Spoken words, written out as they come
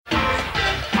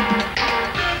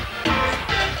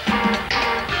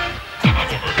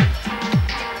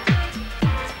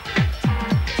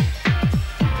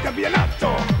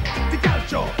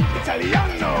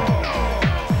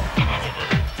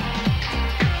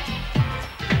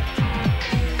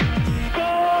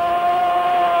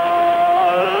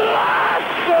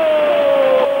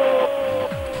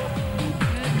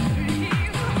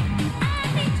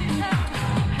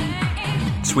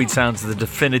sweet sounds of the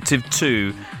definitive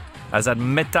 2 as at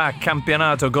metà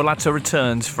campionato Golazzo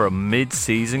returns for a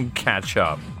mid-season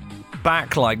catch-up.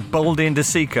 Back like Baldi and De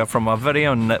Sica from our very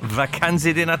own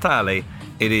Vacanze di Natale,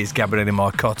 it is Gabriele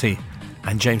Marcotti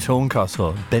and James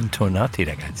Horncastle. Bentornati,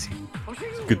 ragazzi.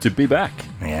 Good to be back.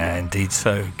 Yeah, indeed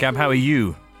so. Gab, how are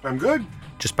you? I'm good.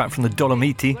 Just back from the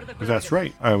Dolomiti. That's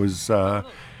right. I was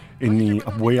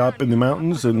way up in the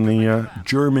mountains in the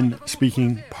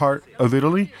German-speaking part of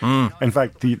Italy. In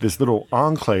fact, this little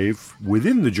enclave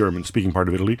within the German-speaking part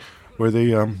of Italy, where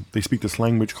they speak this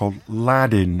language called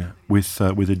Ladin with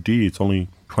a D. It's only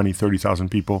 30,000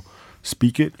 people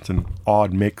speak it. It's an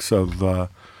odd mix of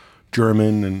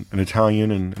German and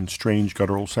Italian and strange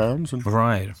guttural sounds. And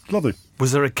right. Lovely.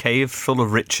 Was there a cave full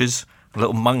of riches? A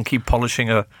little monkey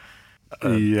polishing a...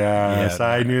 yes, yeah.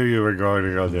 I knew you were going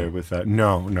to go there with that.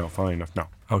 No, funny enough, no.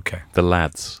 Okay. The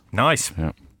lads. Nice.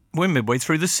 Yeah. We're midway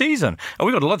through the season. And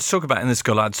we've got a lot to talk about in this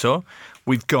Golazzo.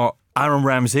 We've got Aaron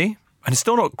Ramsey, and it's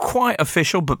still not quite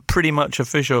official, but pretty much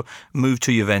official, move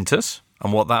to Juventus,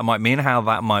 and what that might mean, how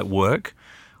that might work.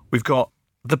 We've got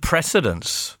the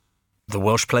precedents, the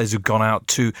Welsh players who've gone out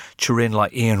to Turin,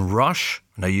 like Ian Rush.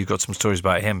 I know you've got some stories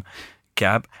about him,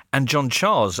 Gab, and John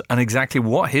Charles, and exactly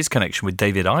what his connection with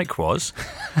David Icke was.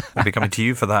 We'll be coming to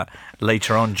you for that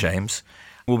later on, James.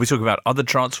 We'll be talking about other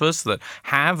transfers that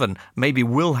have and maybe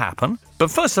will happen.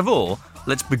 But first of all,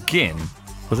 let's begin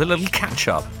with a little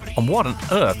catch-up on what on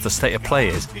earth the state of play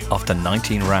is after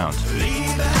 19 rounds.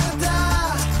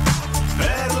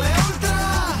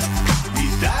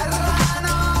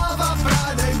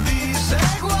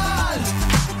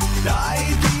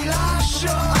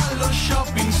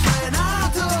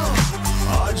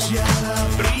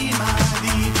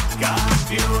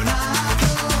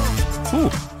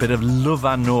 Bit of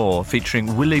Luvanor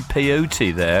featuring Willie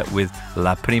Peyote there with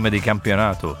La Prima di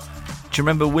Campionato. Do you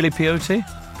remember Willie Peyote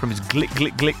from his Glick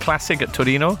Glick Glick classic at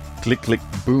Torino? Glick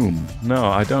Glick Boom. No,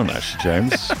 I don't actually,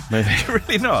 James. Maybe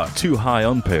Really not? too high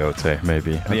on peyote,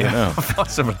 maybe. I don't know.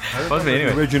 Possibly. The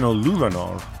Anyway. original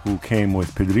Luvanor, who came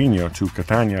with Pedrinho to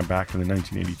Catania back in the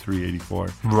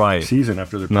 1983-84 Right. season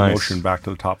after the promotion back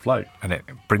to the top flight. And it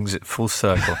brings it full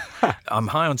circle. I'm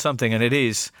high on something, and it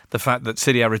is the fact that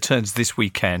Serie A returns this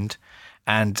weekend.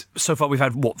 And so far we've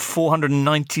had,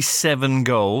 497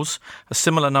 goals, a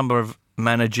similar number of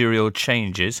managerial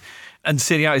changes, and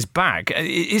Serie A is back.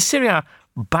 Is Serie A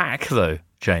back, though,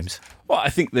 James? Well, I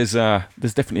think there's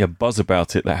definitely a buzz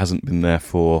about it that hasn't been there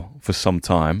for some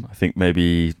time. I think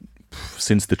maybe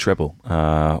since the treble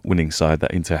winning side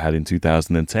that Inter had in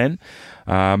 2010.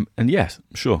 And yes,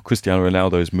 sure, Cristiano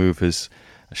Ronaldo's move has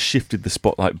shifted the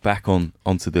spotlight back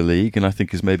onto the league, and I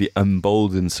think has maybe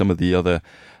emboldened some of the other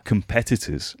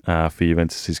competitors for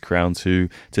Juventus's crown to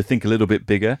think a little bit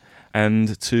bigger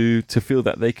and to feel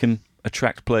that they can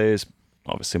attract players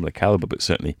of a similar caliber, but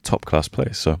certainly top-class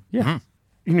players. So, yeah. Mm-hmm.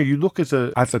 You know, you look at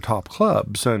the top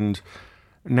clubs, and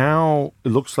now it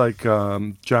looks like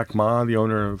Jack Ma, the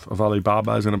owner of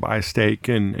Alibaba, is going to buy a stake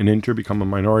in Inter, become a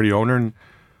minority owner. And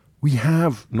we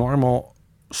have normal,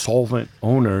 solvent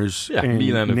owners in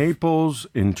Naples,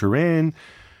 in Turin.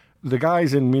 The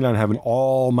guys in Milan have an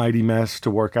almighty mess to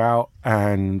work out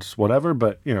and whatever,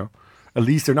 but, you know, at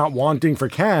least they're not wanting for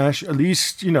cash. At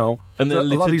least, you know, and a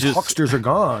lot of these hucksters are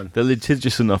gone. They're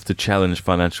litigious enough to challenge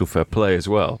financial fair play as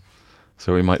well.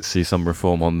 So we might see some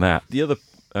reform on that. The other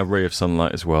ray of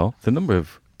sunlight as well, the number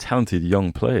of talented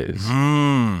young players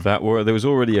there was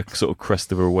already a sort of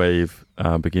crest of a wave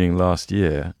beginning last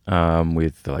year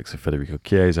with the likes of Federico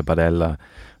Chiesa, Barella.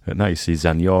 Now you see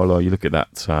Zaniolo. You look at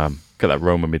that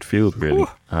Roma midfield, really,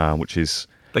 which is...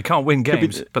 They can't win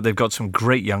games, but they've got some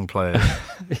great young players.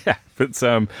 Yeah, but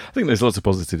I think there's lots of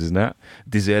positives in that.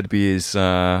 De Zerbi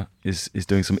is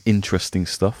doing some interesting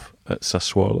stuff at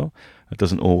Sassuolo. It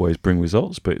doesn't always bring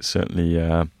results, but it's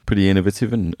certainly pretty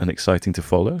innovative and exciting to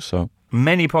follow. So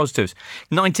many positives.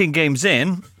 19 games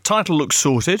in, title looks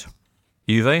sorted.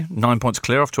 Juve, 9 points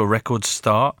clear off to a record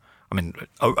start. I mean,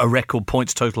 a record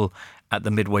points total at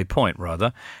the midway point,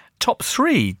 rather. Top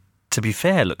three, to be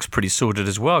fair, looks pretty sorted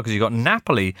as well, because you've got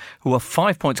Napoli, who are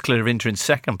 5 points clear of Inter in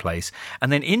second place,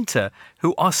 and then Inter,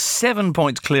 who are 7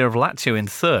 points clear of Lazio in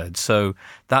third. So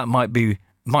that might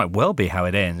well be how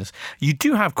it ends. You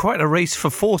do have quite a race for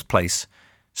fourth place.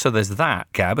 So there's that,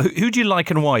 Gab. Who do you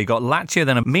like and why? You got Lazio,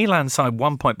 then a Milan side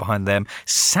 1 point behind them.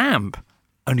 Samp,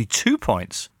 only 2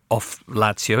 points off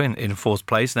Lazio in fourth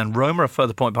place. And then Roma a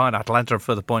further point behind, Atalanta a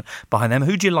further point behind them.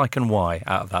 Who do you like and why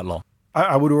out of that lot?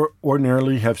 I would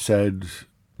ordinarily have said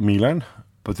Milan,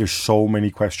 but there's so many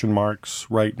question marks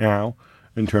right now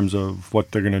in terms of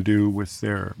what they're going to do with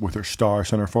their star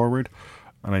center forward.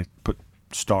 And I put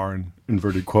star in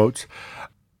inverted quotes,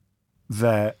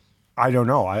 that I don't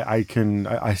know. I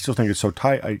still think it's so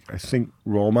tight. I think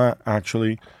Roma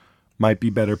actually might be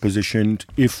better positioned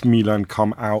if Milan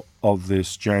come out of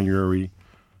this January,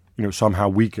 somehow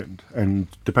weakened. And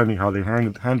depending how they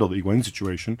handle the Higuain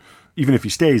situation, even if he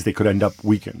stays, they could end up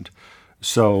weakened.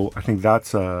 So I think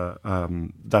that's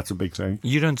a big thing.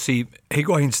 You don't see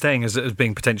Higuain staying as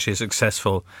being potentially a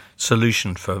successful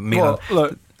solution for Milan? Well,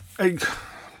 look,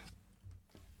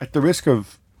 at the risk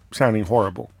of sounding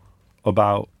horrible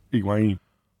about Higuain,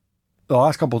 the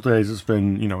last couple of days it's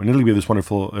been, in Italy we have this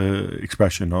wonderful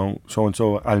expression,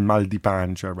 so-and-so al mal di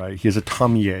pancia, right? He has a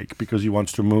tummy ache because he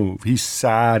wants to move. He's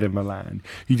sad in Milan.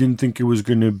 He didn't think it was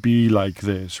going to be like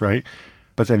this, right?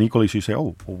 But then equally, so you say,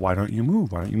 oh, well, why don't you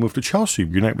move? Why don't you move to Chelsea?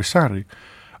 Unite with Sarri.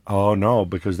 Oh, no,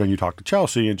 because then you talk to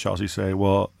Chelsea, and Chelsea say,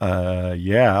 well,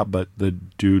 yeah, but the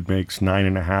dude makes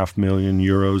 9.5 million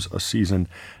euros a season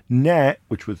net,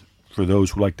 which for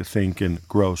those who like to think in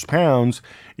gross pounds,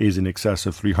 is in excess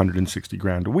of 360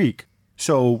 grand a week.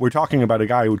 So we're talking about a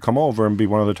guy who would come over and be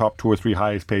one of the top 2 or 3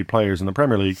 highest paid players in the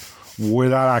Premier League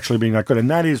without actually being that good. And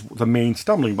that is the main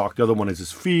stumbling block. The other one is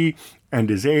his fee and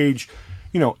his age.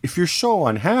 If you're so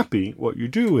unhappy, what you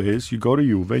do is you go to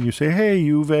Juve and you say, hey,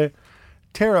 Juve,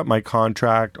 tear up my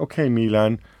contract. Okay,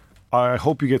 Milan, I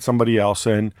hope you get somebody else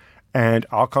in, and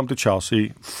I'll come to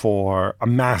Chelsea for a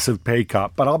massive pay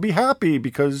cut, but I'll be happy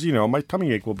because, my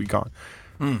tummy ache will be gone.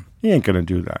 He ain't going to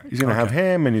do that. He's going to have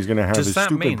him, and he's going to have his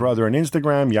stupid brother on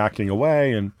Instagram yakking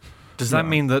away. And does that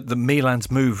mean that the Milan's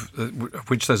move,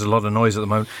 which there's a lot of noise at the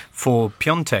moment, for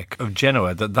Piontek of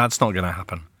Genoa, that's not going to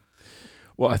happen?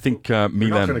 Well, I think Milan... Milan...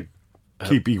 You're not going to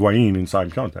keep Higuain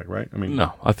inside contact, right?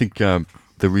 No, I think the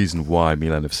reason why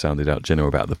Milan have sounded out Genoa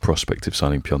about the prospect of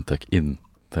signing Piontek in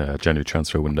the January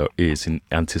transfer window is in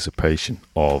anticipation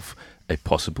of a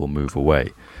possible move away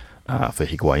for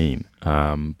Higuain.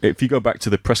 If you go back to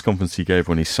the press conference he gave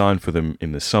when he signed for them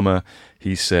in the summer,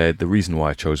 he said, the reason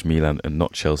why I chose Milan and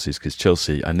not Chelsea is because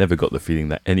Chelsea, I never got the feeling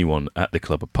that anyone at the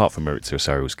club, apart from Maurizio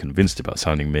Sarri, was convinced about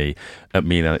signing me. At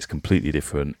Milan, it's completely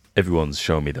different. Everyone's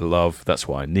shown me the love. That's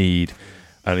what I need.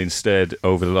 And instead,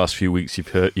 over the last few weeks, you've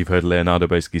heard Leonardo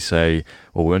basically say,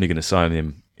 well, we're only going to sign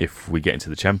him if we get into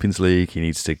the Champions League. He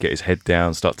needs to get his head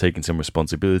down, start taking some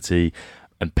responsibility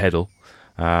and pedal.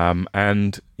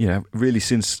 And, really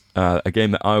since a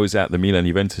game that I was at, the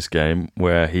Milan-Juventus game,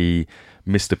 where he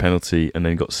missed a penalty and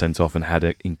then got sent off and had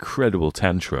an incredible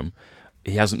tantrum,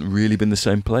 he hasn't really been the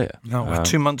same player. No,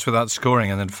 2 months without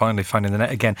scoring and then finally finding the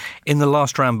net again in the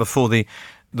last round before the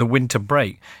winter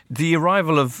break. The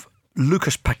arrival of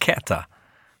Lucas Paqueta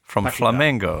from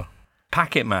Flamengo.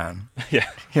 Packet man. Yeah.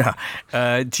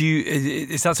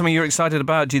 Is that something you're excited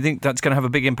about? Do you think that's going to have a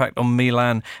big impact on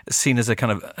Milan, seen as a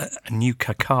kind of a new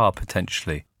Kaká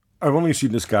potentially? I've only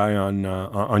seen this guy on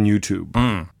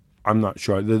YouTube. I'm not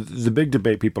sure. The big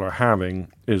debate people are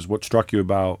having is what struck you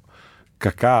about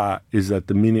Kaká is that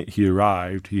the minute he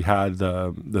arrived, he had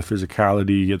the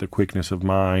physicality, he had the quickness of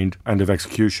mind and of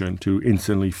execution to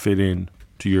instantly fit in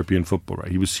to European football.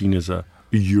 Right, he was seen as a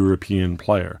European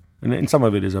player. And some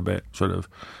of it is a bit sort of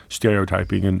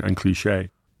stereotyping and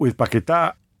cliche. With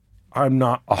Paqueta, I'm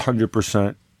not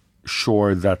 100%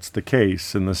 sure that's the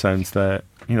case in the sense that,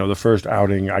 the first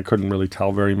outing, I couldn't really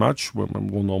tell very much.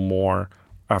 We'll know more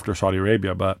after Saudi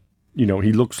Arabia. But,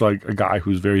 he looks like a guy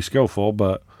who's very skillful,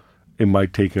 but it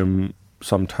might take him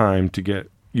some time to get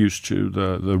used to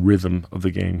the rhythm of the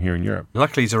game here in Europe.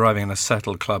 Luckily, he's arriving in a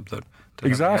settled club that...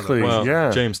 Exactly. Well,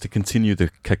 yeah. James, to continue the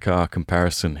Kaká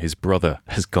comparison, his brother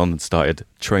has gone and started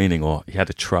training, or he had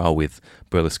a trial with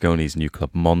Berlusconi's new club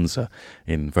Monza,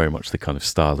 in very much the kind of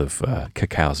style of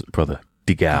Kaká's brother,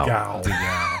 Digao.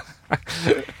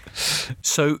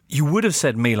 So you would have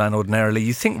said Milan ordinarily.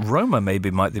 You think Roma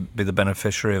maybe might be the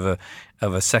beneficiary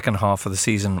of a second half of the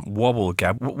season wobble,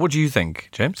 Gab. What do you think,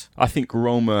 James? I think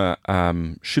Roma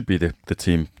should be the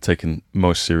team taken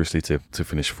most seriously to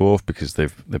finish fourth, because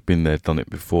they've been there, done it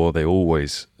before. They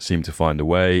always seem to find a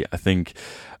way. I think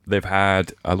they've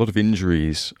had a lot of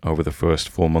injuries over the first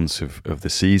 4 months of the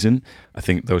season. I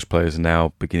think those players are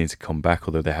now beginning to come back,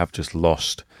 although they have just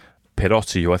lost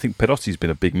Perotti, who I think Perotti's been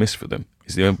a big miss for them.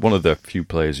 He's one of the few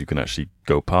players who can actually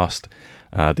go past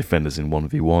defenders in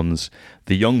 1v1s.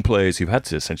 The young players who've had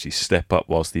to essentially step up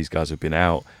whilst these guys have been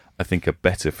out, I think are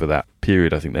better for that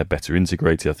period. I think they're better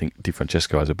integrated. I think Di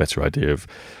Francesco has a better idea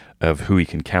of who he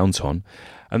can count on.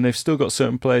 And they've still got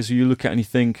certain players who you look at and you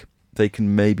think they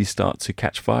can maybe start to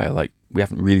catch fire. Like, we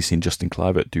haven't really seen Justin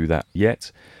Kluivert do that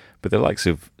yet. But the likes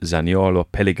of Zaniolo,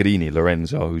 Pellegrini,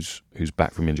 Lorenzo, who's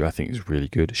back from injury, I think is really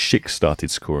good. Schick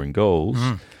started scoring goals.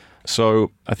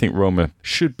 So I think Roma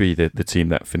should be the team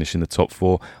that finish in the top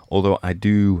 4, although I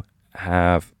do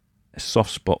have a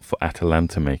soft spot for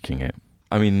Atalanta making it.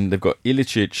 I mean, they've got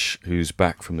Ilicic, who's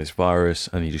back from this virus,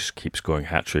 and he just keeps scoring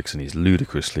hat-tricks, and he's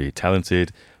ludicrously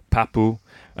talented. Papu,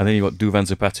 and then you've got Duvan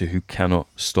Zapata, who cannot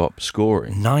stop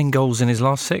scoring. 9 goals in his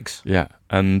last 6. Yeah,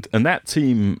 and that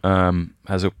team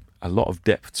has a lot of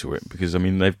depth to it, because, I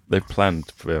mean, they've planned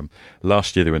for...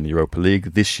 last year they were in the Europa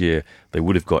League. This year they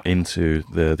would have got into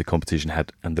the competition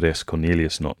had Andreas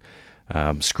Cornelius not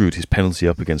screwed his penalty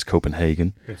up against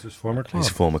Copenhagen. It's his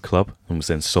former club, and was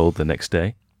then sold the next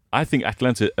day. I think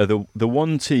Atalanta are the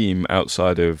one team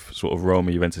outside of sort of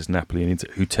Roma, Juventus, Napoli and Inter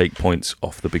who take points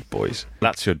off the big boys.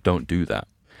 Lazio don't do that.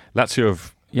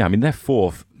 Lazio they're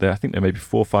fourth. I think they're maybe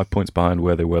 4 or 5 points behind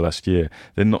where they were last year.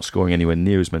 They're not scoring anywhere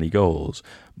near as many goals.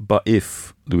 But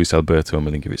if Luis Alberto and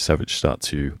Milinkovic-Savic start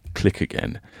to click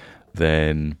again,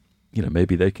 then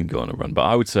maybe they can go on a run. But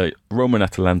I would say Roma and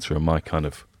Atalanta are my kind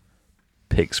of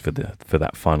picks for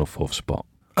that final 4th spot.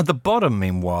 At the bottom,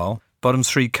 meanwhile, bottom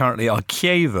 3 currently are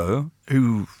Chievo,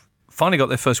 who finally got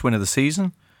their first win of the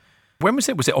season. When was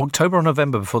it? Was it October or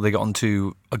November before they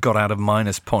got out of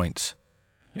minus points?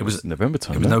 It was November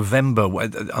time. It was November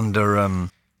under...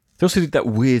 They also did that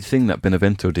weird thing that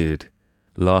Benevento did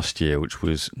last year, which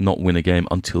was not win a game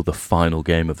until the final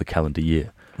game of the calendar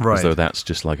year. Right. As though that's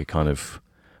just like a kind of,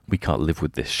 we can't live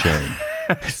with this shame.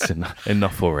 It's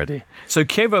enough already. So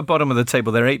Chievo, bottom of the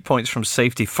table, they're 8 points from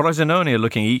safety. Frosinone are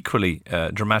looking equally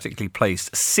dramatically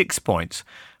placed, 6 points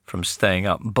from staying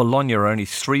up. Bologna are only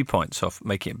 3 points off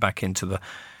making it back into the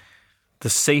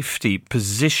safety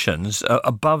positions.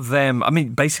 Above them, I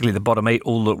mean, basically the bottom 8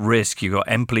 all look risk. You've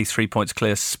got Empoli 3 points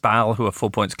clear, Spal, who are 4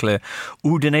 points clear,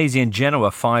 Udinese and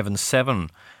Genoa 5 and 7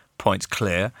 points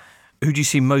clear. Who do you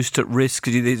see most at risk?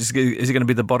 Is it going to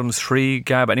be the bottom 3,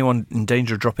 Gab? Anyone in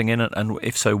danger of dropping in? And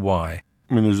if so, why?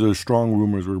 I mean, there's strong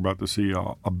rumors we're about to see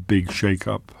a big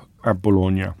shake-up at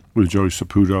Bologna with Joey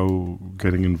Saputo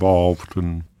getting involved,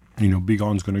 and,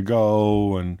 Bigon's going to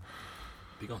go, and...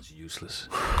 Bigon's useless.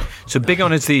 So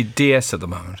Bigon is the DS at the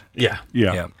moment? Yeah.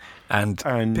 And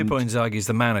Pippo Inzaghi is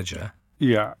the manager?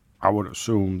 Yeah, I would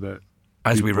assume that...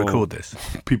 As we record this.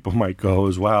 People might go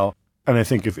as well. And I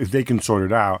think if they can sort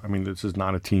it out, I mean, this is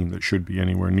not a team that should be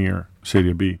anywhere near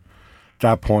Serie B. At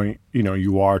that point,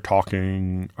 you are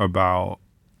talking about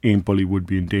Empoli would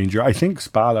be in danger. I think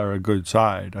Spal are a good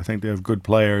side. I think they have good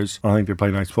players. I think they play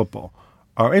nice football.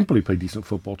 Empoli play decent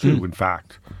football too, in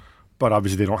fact. But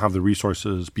obviously they don't have the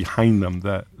resources behind them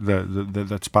that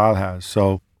Spal has.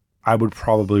 So I would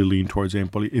probably lean towards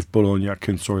Empoli if Bologna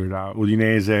can sort it out.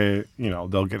 Udinese,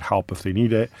 they'll get help if they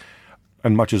need it.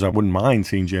 And much as I wouldn't mind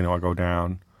seeing Genoa go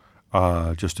down,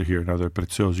 just to hear another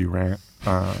Preziosi rant,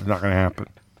 not going to happen.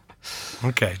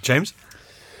 Okay, James?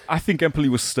 I think Empoli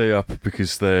will stay up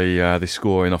because they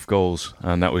score enough goals,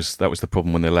 and that was the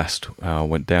problem when they last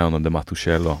went down under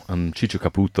Matuscello. And Ciccio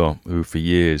Caputo, who for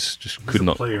years just could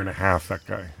not... He's a player and a half, that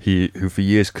guy. Who for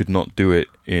years could not do it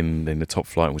in the top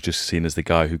flight, and was just seen as the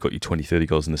guy who got you 20, 30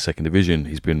 goals in the second division.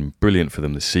 He's been brilliant for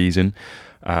them this season.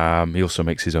 He also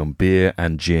makes his own beer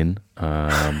and gin.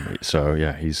 So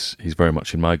yeah, he's very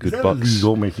much in my good books. Is that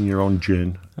illegal, making your own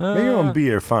gin? Make your own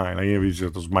beer, fine. I give you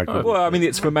those micro. Well, I mean,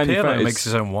 it's for manufacturers. Pirlo makes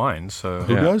his own wine, so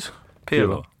Who does?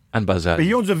 Pirlo. And Bazar. But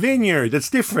he owns a vineyard. That's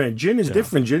different. Gin is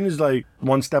different. Gin is like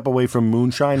one step away from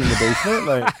moonshine in the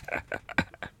basement.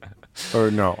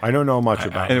 Or no, I don't know much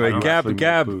about it. Anyway, Gab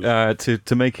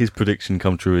to make his prediction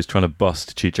come true is trying to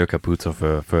bust Ciccio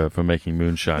Caputo for making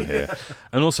moonshine here.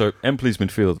 And also, Empoli's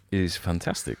midfield is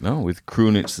fantastic, no? With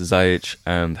Krunic, Zajic,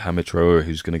 and Hamid Traore,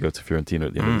 who's going to go to Fiorentina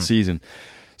at the end of the season.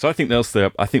 So I think they'll stay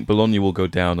up. I think Bologna will go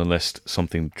down unless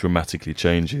something dramatically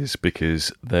changes,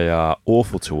 because they are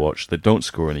awful to watch. They don't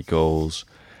score any goals.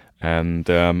 And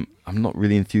I'm not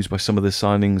really enthused by some of the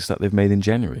signings that they've made in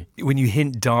January. When you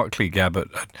hint darkly, Gab,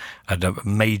 at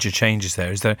major changes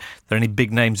there, is there any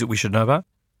big names that we should know about?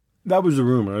 That was the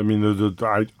rumor. I mean,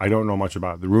 I don't know much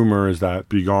about it. The rumor is that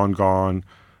Bigon gone,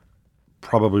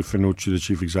 probably Finucci, the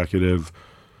chief executive,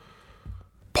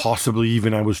 possibly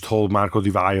even, I was told, Marco Di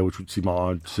Vaio, which would seem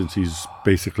odd since he's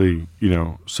basically,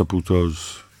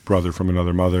 Saputo's brother from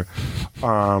another mother.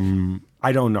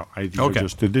 I don't know.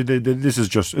 This is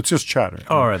just chatter.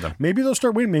 All right, then. Maybe they'll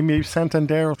start winning. Maybe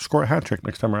Santander will score a hat trick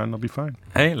next time around. They'll be fine.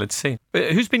 Hey, let's see.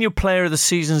 Who's been your player of the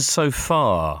season so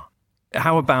far?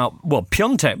 How about,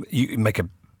 Piontek? You make a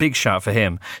big shout for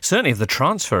him. Certainly, the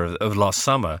transfer of last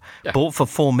summer, bought for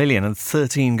 4 million and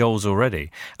 13 goals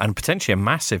already, and potentially a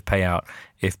massive payout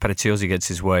if Preziosi gets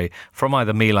his way from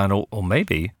either Milan or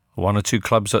maybe one or two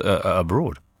clubs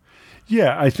abroad.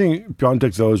 Yeah, I think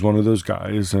Piontek, though, is one of those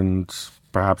guys, and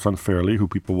perhaps unfairly, who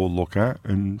people will look at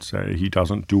and say he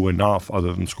doesn't do enough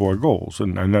other than score goals.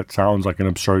 And that sounds like an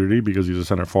absurdity because he's a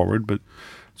center forward, but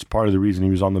it's part of the reason he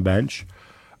was on the bench.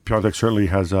 Piątek certainly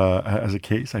has a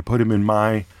case. I put him in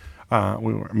my I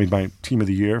made my team of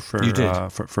the year for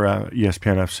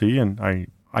ESPN FC, and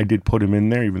I did put him in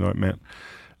there, even though it meant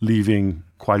leaving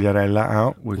Quagliarella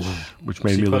out, which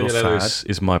made me a little sad.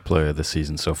 Is my player of the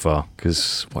season so far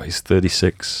because he's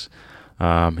 36.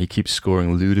 He keeps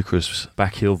scoring ludicrous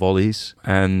backheel volleys,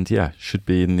 and should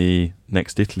be in the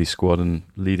next Italy squad and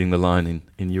leading the line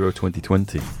in Euro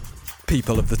 2020.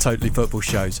 People of the Totally Football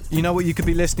shows, you know what you could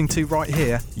be listening to right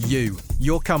here? You,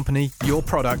 your company, your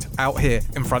product, out here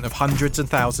in front of hundreds and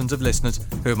thousands of listeners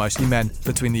who are mostly men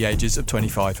between the ages of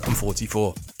 25 and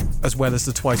 44. As well as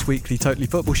the twice-weekly Totally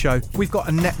Football show, we've got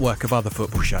a network of other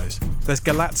football shows. There's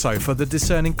Galazzo for the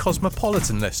discerning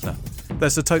cosmopolitan listener.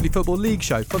 There's the Totally Football League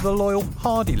show for the loyal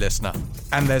hardy listener.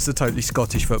 And there's the Totally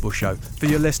Scottish Football show for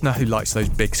your listener who likes those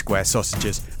big square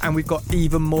sausages. And we've got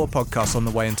even more podcasts on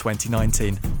the way in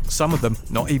 2019. Some of them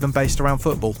not even based around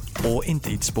football or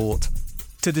indeed sport.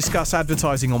 To discuss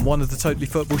advertising on one of the Totally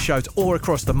Football shows or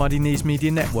across the Muddy Knees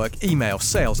Media network, email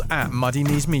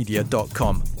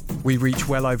sales@muddykneesmedia.com. We reach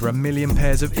well over 1 million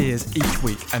pairs of ears each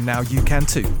week, and now you can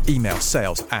too. Email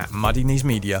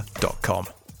sales@muddykneesmedia.com.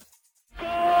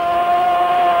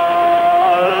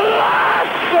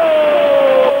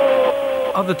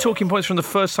 Other talking points from the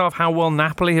first half, how well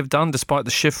Napoli have done despite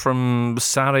the shift from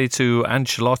Sarri to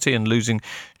Ancelotti and losing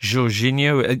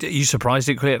Jorginho. Are you surprised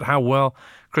equally at how well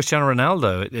Cristiano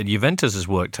Ronaldo at Juventus has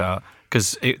worked out?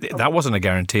 Because that wasn't a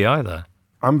guarantee either.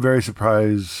 I'm very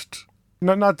surprised.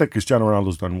 Not that Cristiano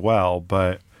Ronaldo's done well,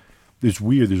 but there's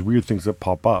weird things that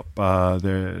pop up.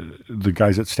 The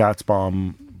guys at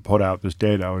StatsBomb put out this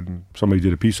data, and somebody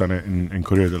did a piece on it in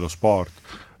Corriere dello Sport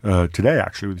today,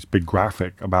 actually, with this big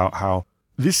graphic about how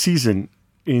this season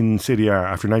in Serie A,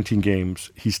 after 19 games,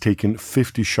 he's taken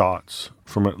 50 shots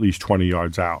from at least 20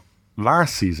 yards out.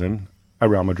 Last season at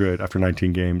Real Madrid, after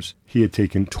 19 games, he had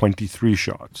taken 23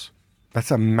 shots.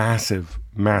 That's a massive,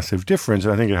 massive difference,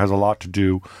 and I think it has a lot to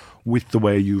do with the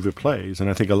way Juve plays. And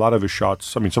I think a lot of his shots,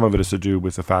 some of it has to do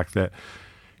with the fact that,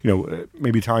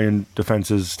 maybe Italian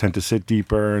defenses tend to sit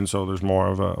deeper, and so there's more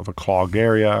of a clogged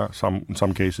area in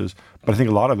some cases. But I think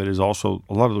a lot of it is also,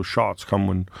 a lot of those shots come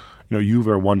when, Juve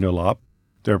are 1-0 up.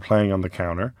 They're playing on the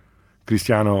counter.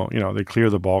 Cristiano, they clear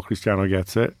the ball. Cristiano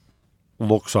gets it,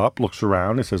 looks up, looks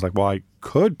around, and says, well, I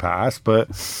could pass, but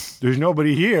there's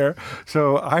nobody here.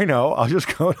 So I know I'll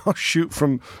just go and I'll shoot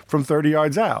from 30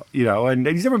 yards out, And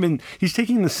he's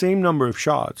taking the same number of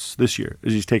shots this year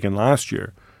as he's taken last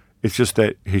year. It's just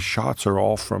that his shots are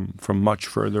all from much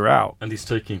further out. And he's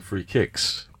taking free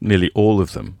kicks, nearly all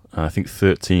of them. I think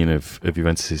 13 of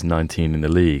Juventus' 19 in the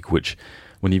league, which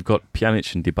when you've got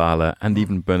Pjanic and Dybala and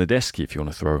even Bernardeschi, if you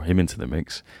want to throw him into the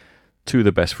mix, two of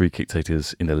the best free kick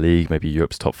takers in the league, maybe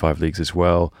Europe's top 5 leagues as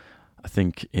well. I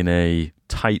think in a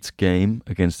tight game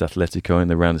against Atletico in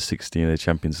the round of 16 of the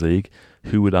Champions League,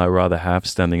 who would I rather have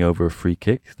standing over a free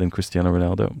kick than Cristiano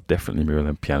Ronaldo? Definitely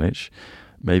Miralem Pjanic.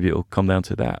 Maybe it'll come down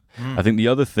to that. I think the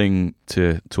other thing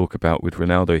to talk about with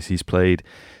Ronaldo is he's played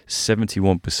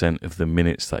 71% of the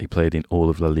minutes that he played in all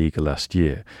of La Liga last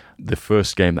year. The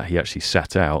first game that he actually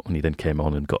sat out and he then came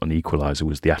on and got an equaliser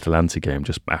was the Atalanta game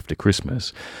just after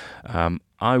Christmas.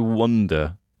 I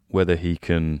wonder whether he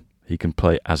can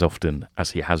play as often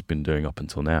as he has been doing up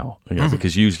until now.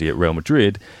 Because usually at Real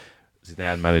Madrid,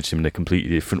 Zidane managed him in a completely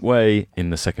different way.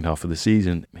 In the second half of the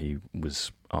season, he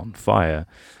was on fire.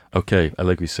 Okay,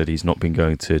 Allegri said he's not been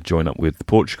going to join up with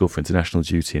Portugal for international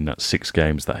duty in that 6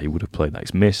 games that he would have played that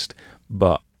he's missed.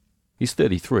 But he's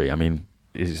 33. I mean,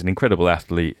 he's an incredible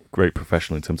athlete, great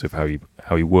professional in terms of how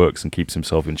he works and keeps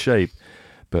himself in shape.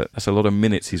 But that's a lot of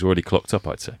minutes he's already clocked up,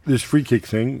 I'd say. This free kick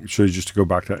thing, so just to go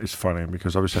back to that, is funny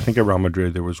because obviously I think at Real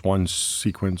Madrid there was one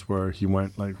sequence where he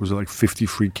went 50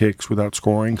 free kicks without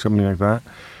scoring, something like that.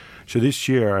 So this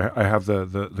year, I have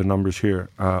the numbers here,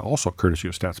 also courtesy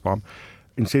of StatsBomb.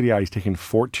 In Serie A, he's taken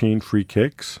 14 free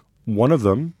kicks. One of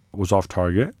them was off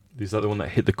target. Is that the one that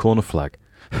hit the corner flag?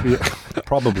 Yeah,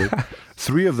 probably.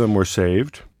 3 of them were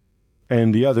saved,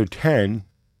 and the other 10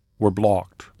 were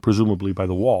blocked, presumably by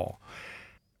the wall.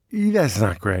 That's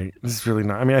not great. This is really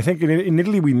not. I mean, I think in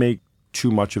Italy we make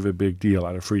too much of a big deal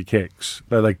out of free kicks.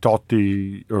 Like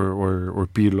Totti or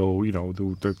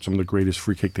Pirlo, they're some of the greatest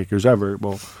free kick takers ever.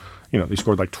 Well, they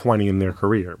scored 20 in their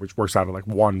career, which works out at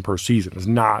 1 per season. It's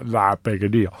not that big a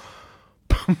deal.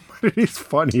 But it is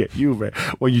funny at Juve.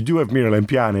 Well, you do have Miralem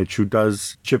Pjanic, who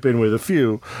does chip in with a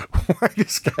few. Why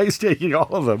this guy's taking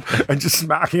all of them and just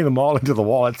smacking them all into the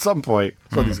wall at some point?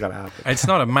 Something's got to happen. It's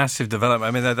not a massive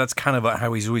development. I mean, that's kind of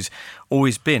how he's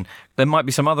always been. There might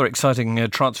be some other exciting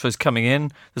transfers coming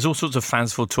in. There's all sorts of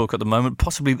fanciful talk at the moment.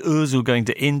 Possibly Ozil going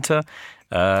to Inter.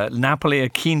 Napoli are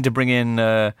keen to bring in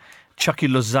Chucky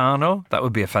Lozano. That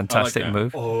would be a fantastic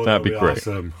move. Oh, That'd be great.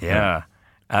 Awesome. Yeah.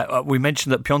 We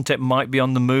mentioned that Piontek might be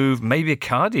on the move. Maybe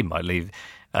Icardi might leave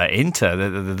Inter.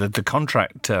 The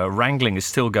contract wrangling is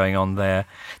still going on there.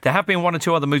 There have been one or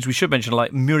two other moves we should mention,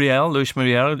 like Luis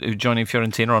Muriel, who's joining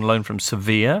Fiorentina on loan from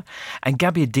Sevilla, and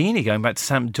Gabbiadini going back to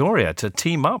Sampdoria to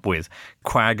team up with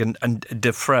Quag and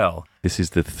De Frel. This is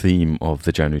the theme of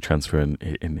the January transfer in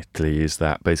Italy, is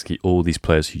that basically all these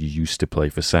players who used to play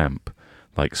for Samp,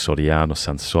 like Soriano,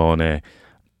 Sansone,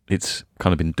 it's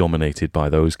kind of been dominated by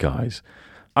those guys.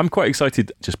 I'm quite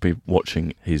excited just by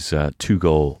watching his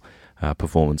 2-goal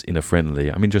performance in a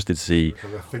friendly. I'm interested to see.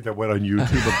 I think that went on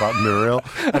YouTube about Muriel,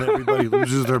 and everybody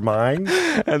loses their mind.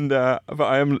 And but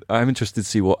I'm interested to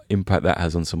see what impact that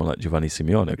has on someone like Giovanni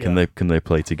Simeone. Can they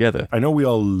play together? I know we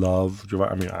all love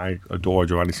Giovanni. I mean, I adore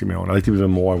Giovanni Simeone. I liked him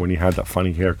even more when he had that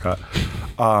funny haircut.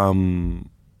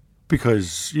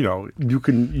 Because you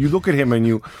look at him and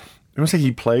you. I don't say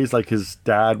he plays like his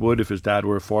dad would if his dad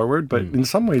were a forward, but in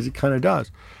some ways he kind of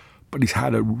does. But he's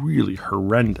had a really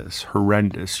horrendous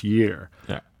year.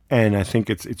 Yeah. And I think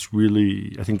it's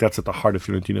really, I think that's at the heart of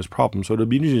Fiorentina's problem. So it'll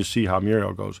be interesting to see how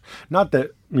Muriel goes. Not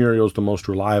that Muriel's the most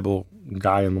reliable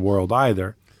guy in the world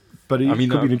either, but it could be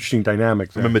an interesting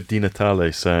dynamic there. I remember Di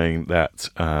Natale saying that,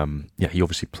 he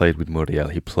obviously played with Muriel.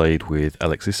 He played with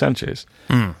Alexis Sanchez.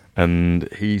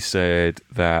 And he said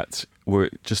that were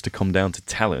it just to come down to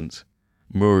talent,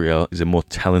 Muriel is a more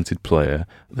talented player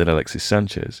than Alexis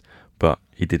Sanchez, but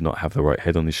he did not have the right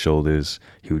head on his shoulders.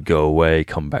 He would go away,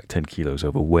 come back 10 kilos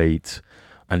overweight,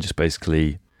 and just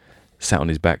basically sat on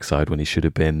his backside when he should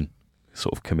have been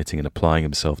sort of committing and applying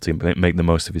himself to make the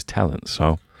most of his talent.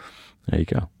 So there you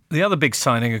go. The other big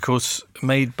signing, of course,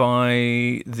 made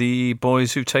by the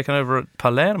boys who've taken over at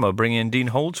Palermo, bringing in Dean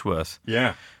Holdsworth.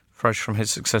 Yeah. Fresh from his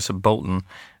success at Bolton.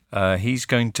 He's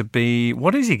going to be...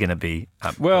 What is he going to be?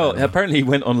 Apparently he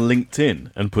went on LinkedIn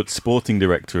and put sporting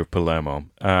director of Palermo,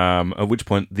 at which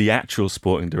point the actual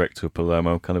sporting director of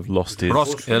Palermo kind of lost his... Rino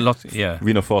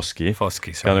Foschi.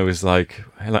 Foschi, sorry. Kind of was like,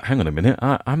 hang on a minute,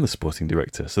 I'm the sporting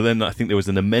director. So then I think there was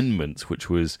an amendment, which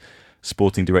was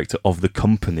sporting director of the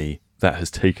company that has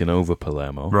taken over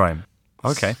Palermo. Right.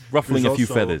 Okay. Ruffling a few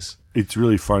feathers. It's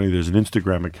really funny. There's an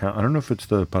Instagram account. I don't know if it's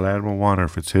the Palermo one or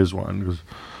if it's his one, because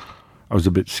I was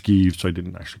a bit skeeved, so I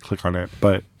didn't actually click on it.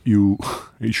 But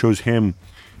it shows him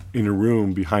in a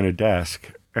room behind a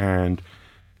desk, and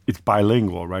it's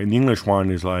bilingual, right? And the English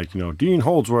one is like, Dean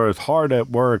Holdsworth, hard at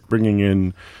work, bringing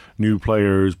in new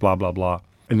players, blah, blah, blah.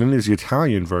 And then there's the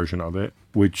Italian version of it,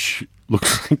 which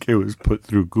looks like it was put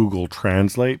through Google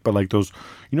Translate, but like those,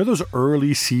 those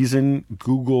early season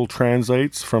Google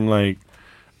Translates from like,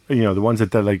 the ones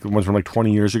the ones from like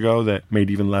 20 years ago that made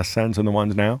even less sense than the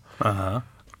ones now.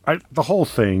 The whole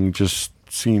thing just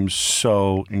seems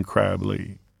so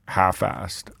incredibly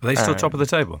half-assed. Are they still top of the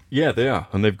table? Yeah, they are.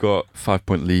 And they've got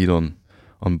 5-point lead on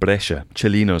Brescia,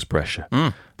 Cellino's Brescia.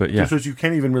 But yeah. Just you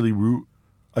can't even really root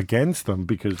against them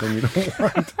because then you don't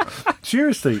want...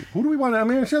 Seriously, who do we want? I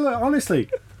mean, honestly,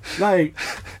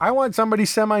 I want somebody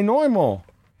semi-normal.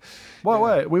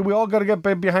 What? We all got to get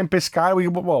behind Pescara.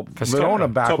 Verona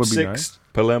back top would be 6, nice.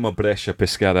 Palermo, Brescia,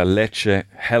 Pescara, Lecce,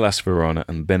 Hellas Verona,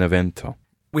 and Benevento.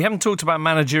 We haven't talked about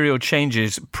managerial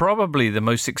changes, probably the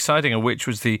most exciting of which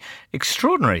was the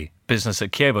extraordinary business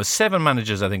at Chievo. 7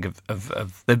 managers, I think, there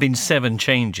have been 7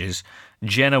 changes.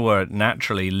 Genoa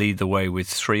naturally lead the way with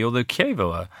 3, although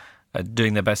Chievo are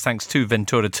doing their best, thanks to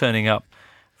Ventura turning up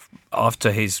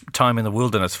after his time in the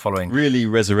wilderness following. Really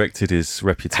resurrected his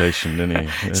reputation, didn't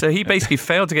he? So he basically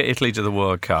failed to get Italy to the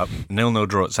World Cup, 0-0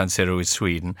 draw at San Siro with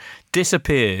Sweden,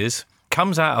 disappears,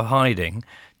 comes out of hiding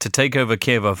to take over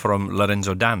Chievo from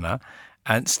Lorenzo Danna,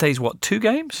 and stays, 2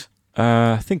 games?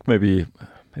 I think maybe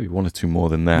 1 or 2 more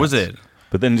than that. Was it?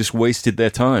 But then just wasted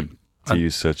their time, to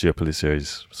use Sergio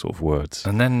Pellissieri's sort of words.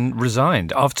 And then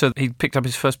resigned after he picked up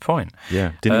his first point.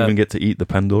 Yeah, didn't even get to eat the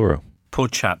Pandoro. Poor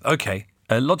chap. Okay,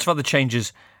 lots of other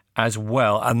changes as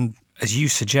well. And as you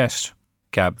suggest,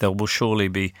 Gab, there will surely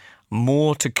be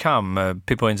more to come.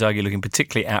 Pippo Inzaghi looking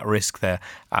particularly at risk there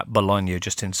at Bologna,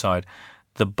 just inside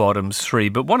the bottom 3.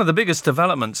 But one of the biggest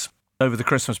developments over the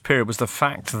Christmas period was the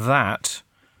fact that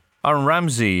Aaron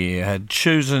Ramsey had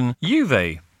chosen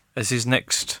Juve as his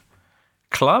next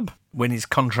club when his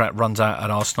contract runs out at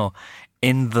Arsenal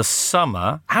in the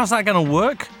summer. How's that going to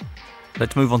work?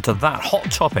 Let's move on to that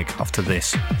hot topic after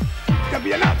this.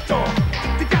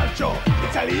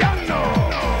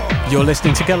 You're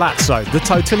listening to Galazzo, the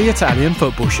totally Italian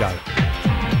football show.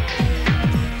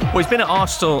 Well, he's been at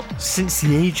Arsenal since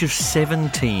the age of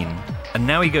 17, and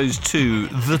now he goes to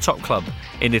the top club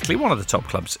in Italy, one of the top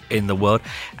clubs in the world.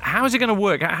 How is it going to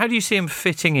work? How do you see him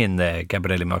fitting in there,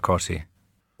 Gabriele Marcotti?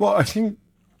 Well, I mean,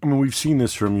 we've seen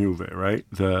this from Juve, right?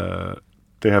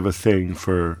 They have a thing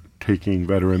for taking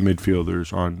veteran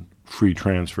midfielders on free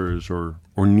transfers or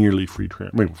nearly free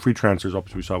transfers. I mean, free transfers,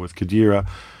 obviously, we saw with Khedira,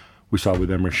 we saw with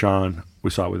Emre Can, we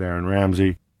saw with Aaron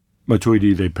Ramsey.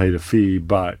 Matuidi, they paid a fee,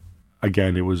 but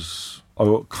again, it was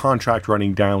a contract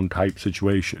running down type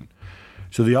situation.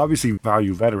 So they obviously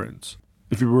value veterans.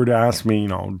 If you were to ask me,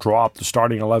 draw up the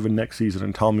starting 11 next season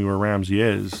and tell me where Ramsey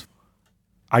is,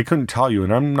 I couldn't tell you.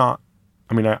 And I'm not,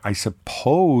 I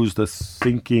suppose the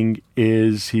thinking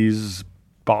is he's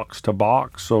box to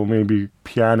box. So maybe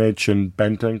Pjanic and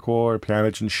Bentancur,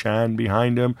 Pjanic and Can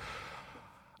behind him.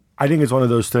 I think it's one of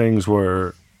those things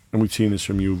where, and we've seen this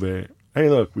from Juve, hey,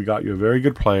 look, we got you a very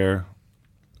good player.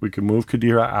 We can move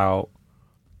Khedira out.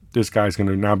 This guy's going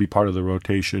to now be part of the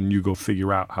rotation. You go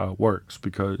figure out how it works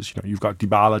because you've got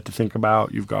Dybala to think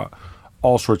about. You've got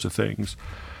all sorts of things.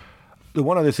 The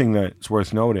one other thing that's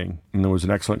worth noting, and there was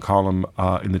an excellent column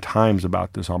in the Times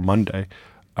about this on Monday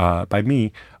by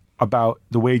me, about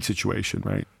the wage situation,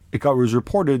 right? It was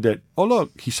reported that, oh,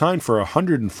 look, he signed for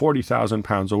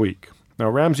 £140,000 a week. Now,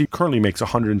 Ramsey currently makes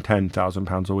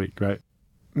 £110,000 a week, right?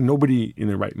 Nobody in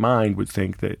their right mind would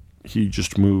think that he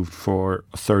just moved for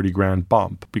a 30 grand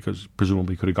bump because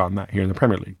presumably could have gotten that here in the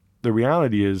Premier League. The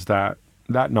reality is that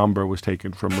number was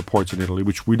taken from reports in Italy,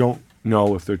 which we don't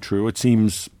know if they're true. It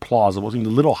seems plausible. It seems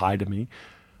a little high to me.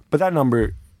 But that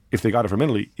number, if they got it from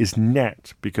Italy, is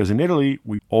net because in Italy,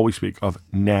 we always speak of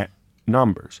net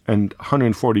numbers. And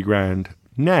 140 grand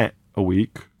net a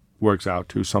week works out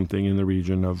to something in the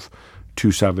region of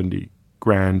 270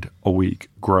 grand a week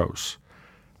gross.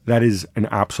 That is an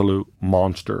absolute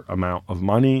monster amount of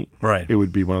money. Right. It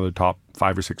would be one of the top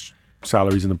 5 or 6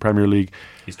 salaries in the Premier League.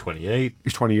 He's 28.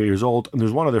 He's 28 years old. And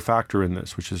there's one other factor in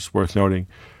this, which is worth noting.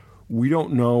 We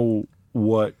don't know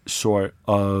what sort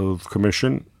of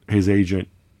commission his agent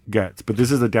gets. But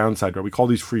this is the downside, right? We call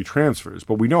these free transfers.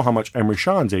 But we know how much Emre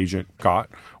Can's agent got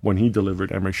when he delivered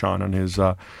Emre Can on his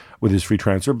with his free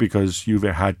transfer because Juve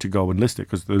had to go and list it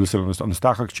because they're listed on the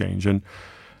stock exchange. And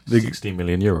 16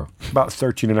 million euro. About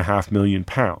 £13.5 million,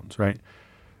 right?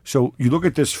 So you look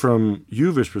at this from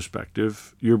Juve's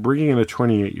perspective, you're bringing in a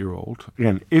 28-year-old.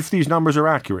 Again, if these numbers are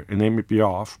accurate, and they might be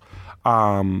off,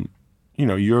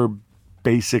 you're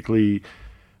basically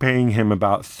paying him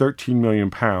about £13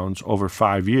 million over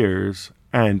 5 years,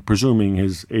 and presuming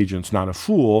his agent's not a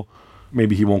fool,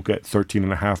 maybe he won't get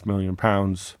 £13.5 million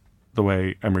the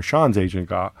way Emre Can's agent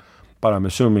got, but I'm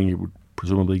assuming he would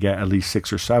presumably get at least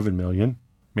 6 or 7 million.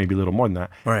 Maybe a little more than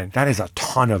that. Right. That is a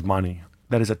ton of money.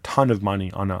 That is a ton of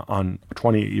money on a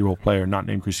 28-year-old player not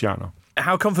named Cristiano.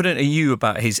 How confident are you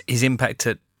about his impact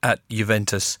at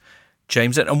Juventus,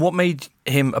 James? And what made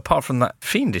him, apart from that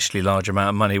fiendishly large amount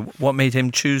of money, what made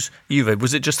him choose Juve?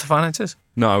 Was it just the finances?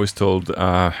 No, I was told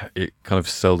it kind of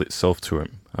sold itself to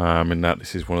him. In that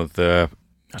this is one of a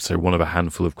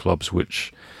handful of clubs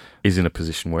which is in a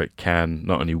position where it can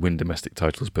not only win domestic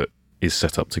titles, but is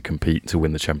set up to compete to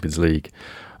win the Champions League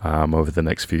over the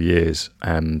next few years,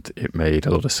 and it made a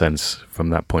lot of sense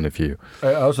from that point of view.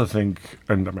 I also think,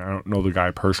 and I don't know the guy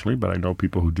personally, but I know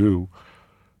people who do,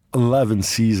 11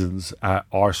 seasons at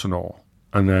Arsenal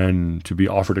and then to be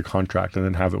offered a contract and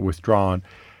then have it withdrawn,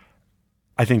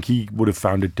 I think he would have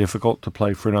found it difficult to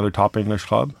play for another top English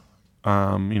club.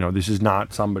 This is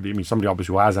not somebody obviously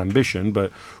who has ambition,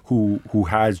 but who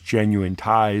has genuine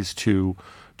ties to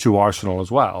Arsenal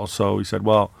as well. So he said,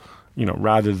 well,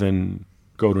 rather than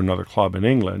go to another club in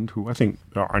England, who I think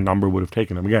our number would have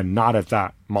taken him, again, not at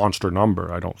that monster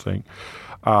number, I don't think,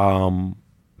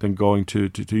 then going to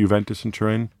Juventus in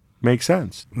Turin makes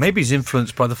sense. Maybe he's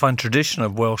influenced by the fine tradition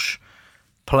of Welsh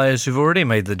players who've already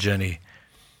made the journey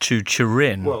to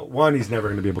Turin. Well, one, he's never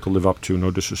going to be able to live up to, no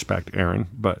disrespect, Aaron,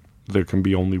 but there can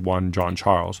be only one John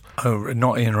Charles. Oh,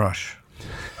 not Ian Rush.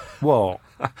 Well,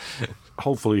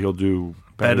 hopefully he'll do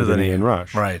better than Ian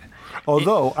Rush. Right.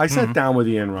 Although I sat down with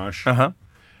Ian Rush,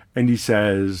 and he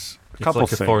says a couple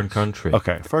things. It's like a foreign country.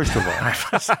 Okay, first of all,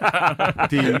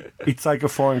 it's like a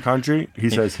foreign country. He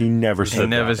says he never said that. He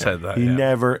never said that. He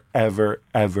never, ever,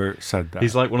 ever said that.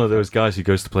 He's like one of those guys who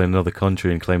goes to play in another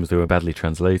country and claims they were badly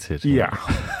translated. Yeah.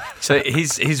 So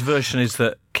his version is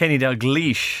that Kenny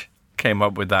Dalglish came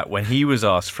up with that when he was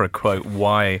asked for a quote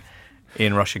why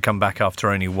Ian Rush had come back after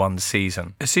only one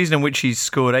season. A season in which he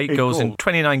scored 8 goals in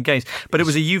 29 games. But it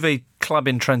was a Juve club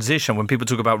in transition. When people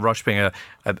talk about Rush being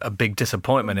a big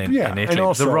disappointment in Italy, it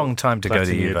was the wrong time to go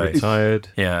to Juve. Retired.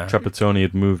 Yeah. Trapattoni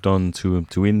had moved on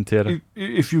to Inter.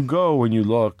 If you go and you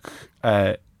look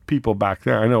at people back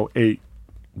there, I know 8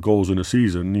 goals in a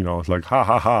season, it's like,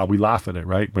 ha, we laugh at it,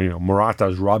 right? But,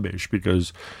 Morata's rubbish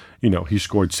because, he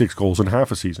scored 6 goals in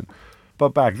half a season.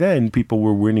 But back then, people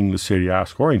were winning the Serie A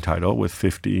scoring title with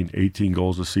 15, 18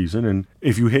 goals a season. And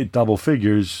if you hit double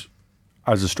figures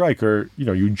as a striker,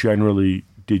 you generally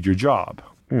did your job.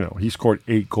 He scored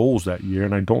 8 goals that year,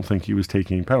 and I don't think he was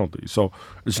taking penalties. So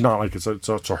it's not like it's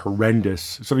a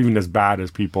horrendous. It's not even as bad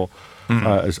as people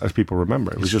as people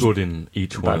remember. It was scored in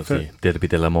each one of the Derby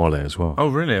della Mole as well. Oh,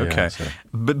 really? Okay. So.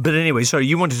 But anyway, sorry,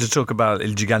 you wanted to talk about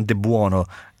Il Gigante Buono,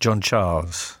 John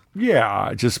Charles.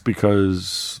 Yeah, just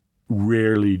because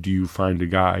rarely do you find a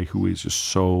guy who is just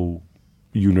so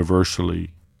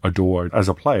universally adored as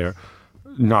a player,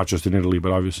 not just in Italy,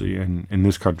 but obviously in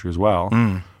this country as well,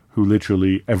 who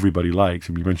literally everybody likes.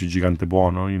 I mean, you mentioned Gigante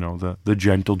Buono, the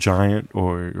gentle giant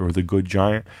or the good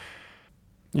giant.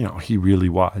 He really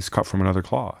was cut from another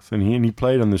cloth. And he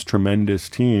played on this tremendous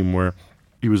team where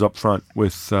he was up front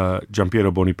with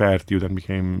Giampiero Boniperti, who then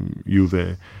became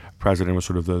Juve president, was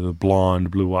sort of the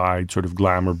blonde, blue-eyed sort of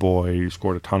glamour boy. He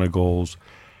scored a ton of goals.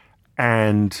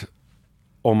 And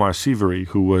Omar Sivori,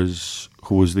 who was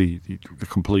the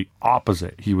complete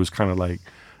opposite. He was kind of like,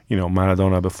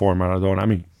 Maradona before Maradona. I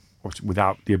mean,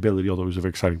 without the ability, although he was a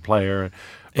very exciting player.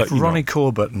 But, if Ronnie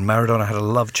Corbett and Maradona had a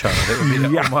love child, it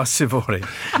would be Omar Sivori.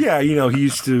 Yeah,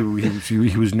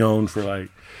 he was known for like,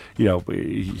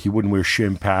 he wouldn't wear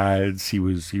shin pads. He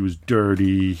was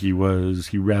dirty. He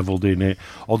reveled in it.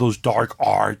 All those dark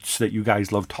arts that you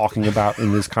guys love talking about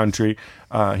in this country.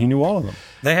 He knew all of them.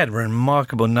 They had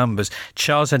remarkable numbers.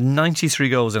 Charles had 93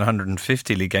 goals in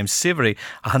 150 league games. Sivori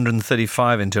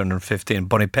 135 in 250, and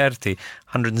Boniperti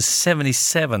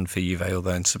 177 for Juve,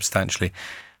 although in substantially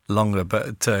longer.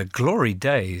 But glory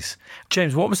days.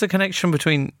 James, what was the connection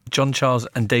between John Charles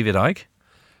and David Icke?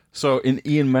 So in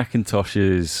Ian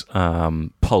McIntosh's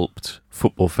pulped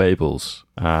Football Fables,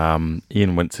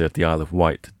 Ian went to the Isle of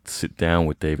Wight to sit down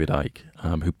with David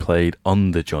Icke, who played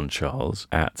under John Charles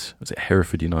at,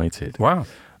 Hereford United. Wow.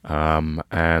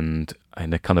 And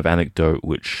in a kind of anecdote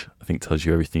which I think tells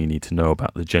you everything you need to know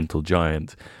about the gentle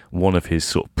giant, one of his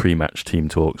sort of pre-match team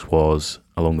talks was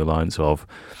along the lines of,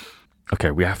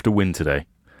 okay, we have to win today.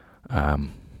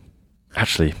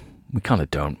 Actually, we kind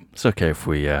of don't. It's okay if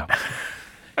we...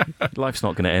 life's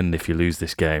not going to end if you lose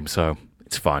this game, so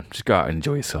it's fine. Just go out and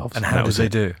enjoy yourselves. And how did they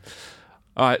do?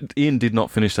 Ian did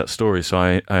not finish that story, so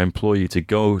I implore you to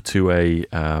go to a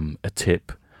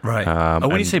tip. Right.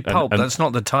 When you say pulp, that's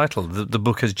not the title. The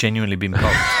book has genuinely been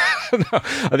pulped. No,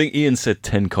 I think Ian said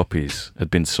 10 copies had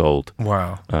been sold.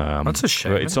 Wow. That's a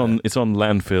shame. It's on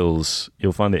landfills.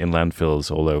 You'll find it in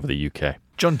landfills all over the UK.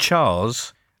 John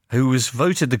Charles, who was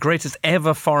voted the greatest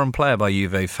ever foreign player by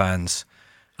Juve fans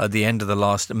at the end of the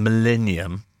last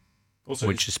millennium, also,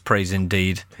 which is praise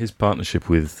indeed. His partnership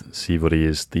with Sivori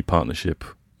is the partnership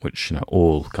which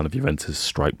all kind of Juventus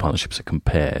strike partnerships are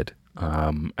compared.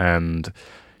 And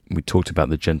we talked about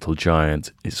the gentle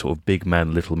giant, his sort of big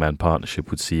man, little man partnership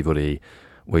with Sivori,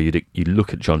 where you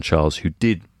look at John Charles, who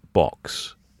did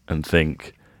box, and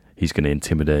think he's going to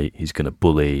intimidate, he's going to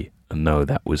bully, and no,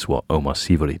 that was what Omar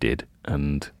Sivori did.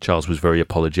 And Charles was very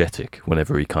apologetic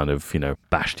whenever he kind of,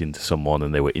 bashed into someone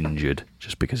and they were injured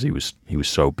just because he was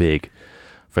so big.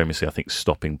 Famously, I think,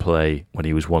 stopping play when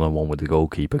he was one-on-one with the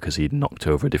goalkeeper because he'd knocked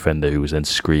over a defender who was then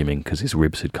screaming because his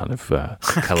ribs had kind of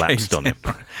collapsed on him.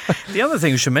 The other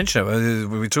thing we should mention,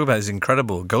 when we talk about his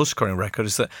incredible goal-scoring record,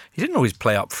 is that he didn't always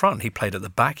play up front. He played at the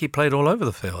back. He played all over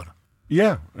the field.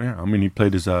 Yeah. I mean, he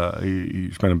played he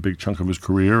spent a big chunk of his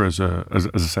career as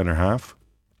a centre half.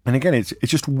 And again, it's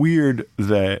just weird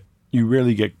that you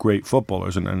rarely get great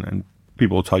footballers, and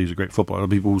people will tell you he's a great footballer.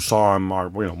 The people who saw him are,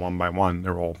 one by one,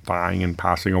 they're all dying and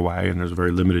passing away, and there's a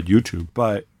very limited YouTube.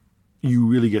 But you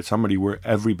really get somebody where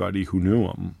everybody who knew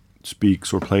him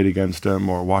speaks or played against him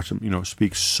or watched him,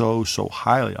 speaks so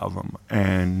highly of him,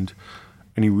 and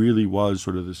he really was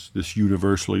sort of this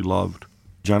universally loved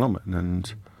gentleman.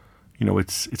 And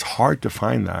it's hard to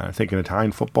find that, I think, in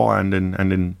Italian football and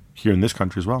in here in this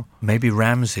country as well. Maybe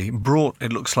Ramsey brought,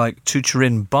 it looks like,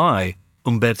 Tucherin by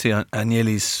Umberto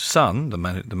Agnelli's son, the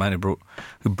man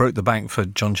who broke the bank for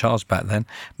John Charles back then.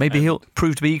 Maybe he'll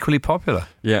prove to be equally popular.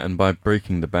 Yeah, and by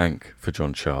breaking the bank for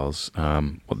John Charles,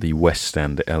 what the West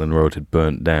Stand at Ellen Road had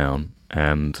burnt down,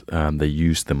 and they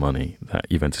used the money that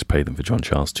Juventus paid them for John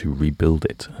Charles to rebuild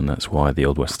it, and that's why the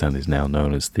Old West Stand is now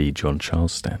known as the John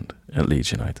Charles Stand at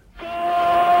Leeds United.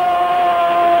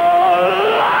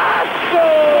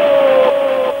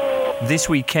 This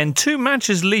weekend, 2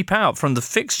 matches leap out from the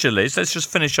fixture list. Let's just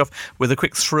finish off with a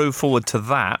quick throw forward to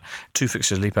that. 2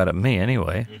 fixtures leap out at me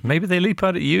anyway. Maybe they leap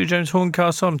out at you, James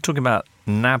Horncastle. I'm talking about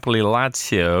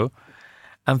Napoli-Lazio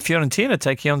and Fiorentina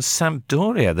taking on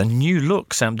Sampdoria. The new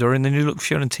look Sampdoria and the new look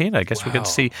Fiorentina. I guess we're going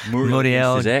to see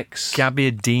Muriel,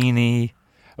 Gabbiadini.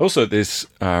 Also, there's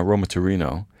Roma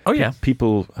Torino. Oh, yeah.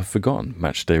 People have forgotten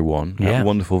match day 1. Yeah. That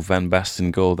wonderful Van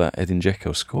Basten goal that Edin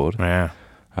Dzeko scored. Yeah.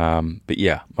 But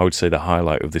yeah, I would say the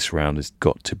highlight of this round has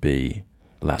got to be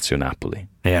Lazio-Napoli.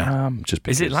 Yeah. Just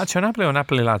because is it Lazio-Napoli or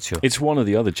Napoli-Lazio? It's one or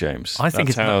the other, James. I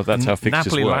think that's how fixtures work.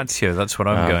 Napoli-Lazio, that's what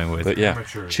I'm going with. But yeah,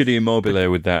 Chidi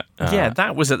Immobile with that.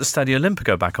 That was at the Stadio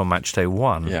Olimpico back on match day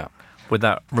 1. Yeah. With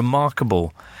that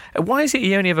remarkable... Why is it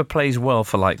he only ever plays well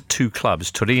for like 2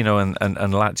 clubs, Torino and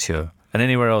Lazio, and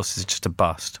anywhere else is just a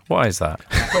bust? Why is that?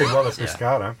 He played well at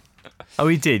Pescara. Oh,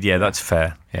 he did. Yeah, that's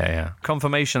fair. Yeah.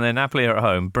 Confirmation there. Napoli are at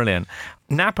home. Brilliant.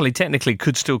 Napoli technically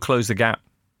could still close the gap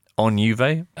on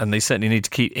Juve, and they certainly need to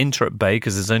keep Inter at bay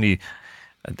because there's only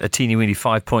a teeny-weeny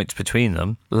 5 points between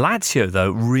them. Lazio,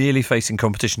 though, really facing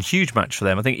competition. Huge match for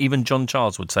them. I think even John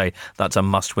Charles would say that's a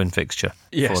must-win fixture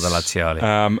for the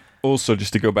Laziali. Also,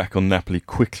 just to go back on Napoli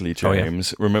quickly,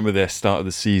 James, remember their start of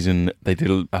the season, they did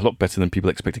a lot better than people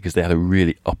expected because they had a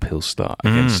really uphill start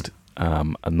against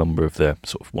a number of their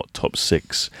top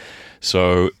 6.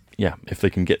 So, yeah, if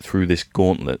they can get through this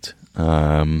gauntlet,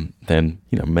 then,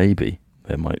 maybe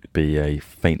there might be a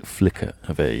faint flicker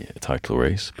of a title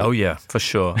race. Oh, yeah, for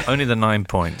sure. Only the 9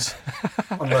 points.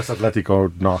 Unless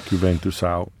Atletico knock Juventus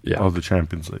out of the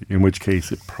Champions League, in which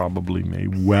case it probably may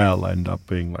well end up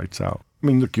being lights out. I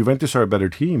mean, look, Juventus are a better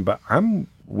team, but I'm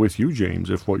with you,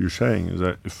 James, if what you're saying is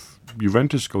that if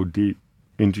Juventus go deep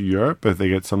into Europe, if they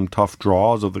get some tough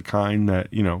draws of the kind that,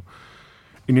 in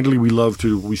Italy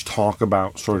we talk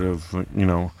about sort of,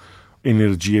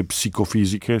 energia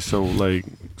psicofisica, so like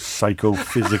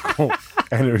psychophysical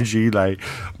energy, like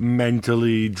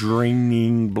mentally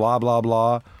draining, blah, blah,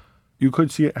 blah. You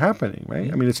could see it happening,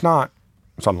 right? I mean, it's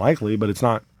unlikely, but it's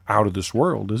not out of this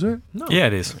world, is it? No. Yeah,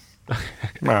 it is.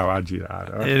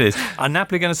 It is. Are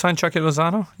Napoli going to sign Chucky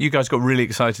Lozano? You guys got really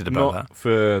excited about that. Not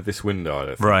for this window, I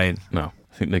don't think. Right. No.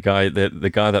 I think the guy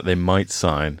that they might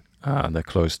sign, and they're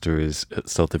close to, is at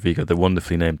Celta Vigo, the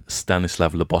wonderfully named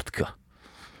Stanislav Lobotka.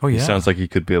 Oh, yeah. He sounds like he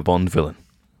could be a Bond villain.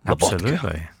 Absolutely.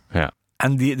 Lobotka. Yeah.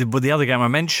 And the other game I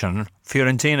mentioned,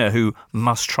 Fiorentina, who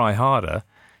must try harder,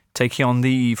 taking on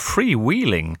the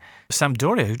freewheeling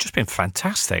Sampdoria, who've just been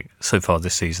fantastic so far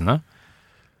this season, huh?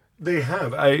 They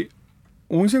have.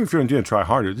 When we say Fiorentina try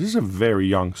harder, this is a very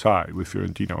young side with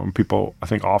Fiorentina, and people, I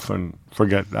think, often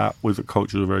forget that with a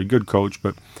coach who's a very good coach,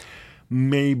 but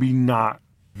maybe not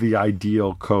the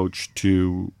ideal coach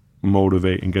to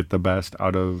motivate and get the best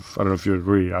out of, I don't know if you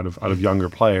agree, out of younger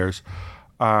players.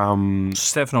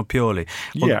 Stefano Pioli.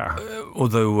 Yeah.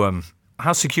 Although,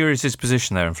 how secure is his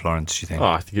position there in Florence, do you think?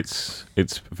 I think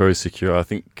it's very secure. I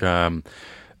think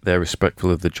they're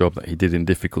respectful of the job that he did in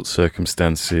difficult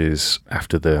circumstances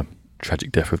after the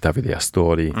tragic death of Davide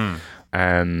Astori,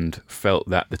 and felt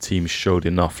that the team showed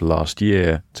enough last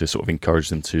year to sort of encourage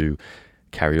them to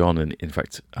carry on and, in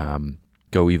fact,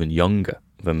 go even younger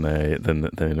than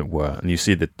they were. And you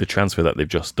see the transfer that they've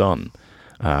just done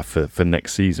for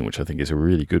next season, which I think is a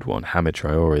really good one, Hamid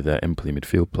Traore, their Empoli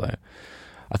midfield player.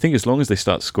 I think as long as they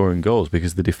start scoring goals,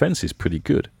 because the defence is pretty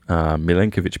good.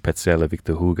 Milenkovic, Petzela,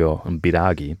 Victor Hugo and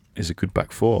Biraghi is a good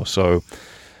back four. So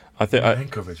I think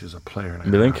Milenkovic is a player.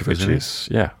 Milenkovic is,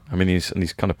 yeah. I mean,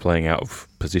 he's kind of playing out of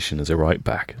position as a right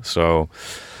back. So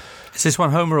is this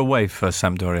one home or away for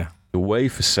Sampdoria? Away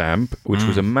for Samp, which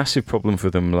was a massive problem for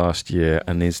them last year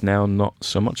and is now not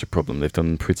so much a problem. They've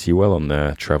done pretty well on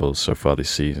their travels so far this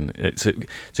season. It's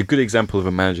a good example of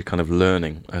a manager kind of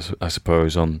learning, I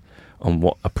suppose, on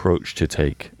what approach to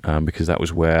take, because that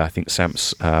was where I think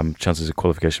Samp's chances of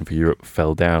qualification for Europe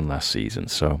fell down last season.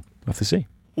 So we'll have to see.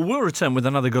 We'll return with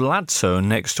another Golazzo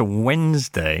next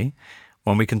Wednesday,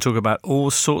 when we can talk about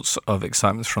all sorts of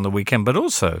excitements from the weekend, but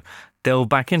also delve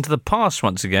back into the past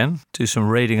once again, do some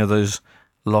raiding of those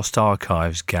lost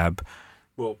archives, Gab.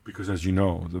 Well, because as you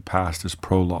know, the past is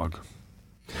prologue.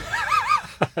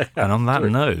 And on that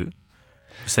note,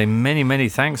 I say many, many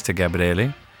thanks to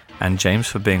Gabriele and James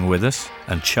for being with us,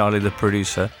 and Charlie the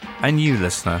producer, and you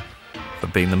listener for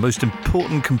being the most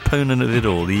important component of it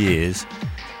all, the ears.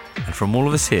 And from all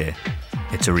of us here,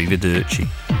 it's arrivederci.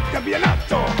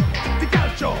 Campionato di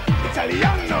calcio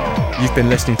italiano. You've been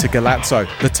listening to Galazzo,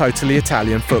 the totally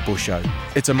Italian football show.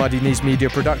 It's a Muddy Knees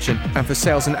Media production, and for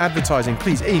sales and advertising,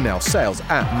 please email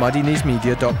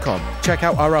sales@muddykneesmedia.com. Check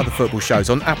out our other football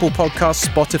shows on Apple Podcasts,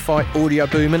 Spotify, Audio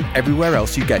Boom, and everywhere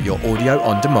else you get your audio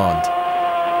on demand.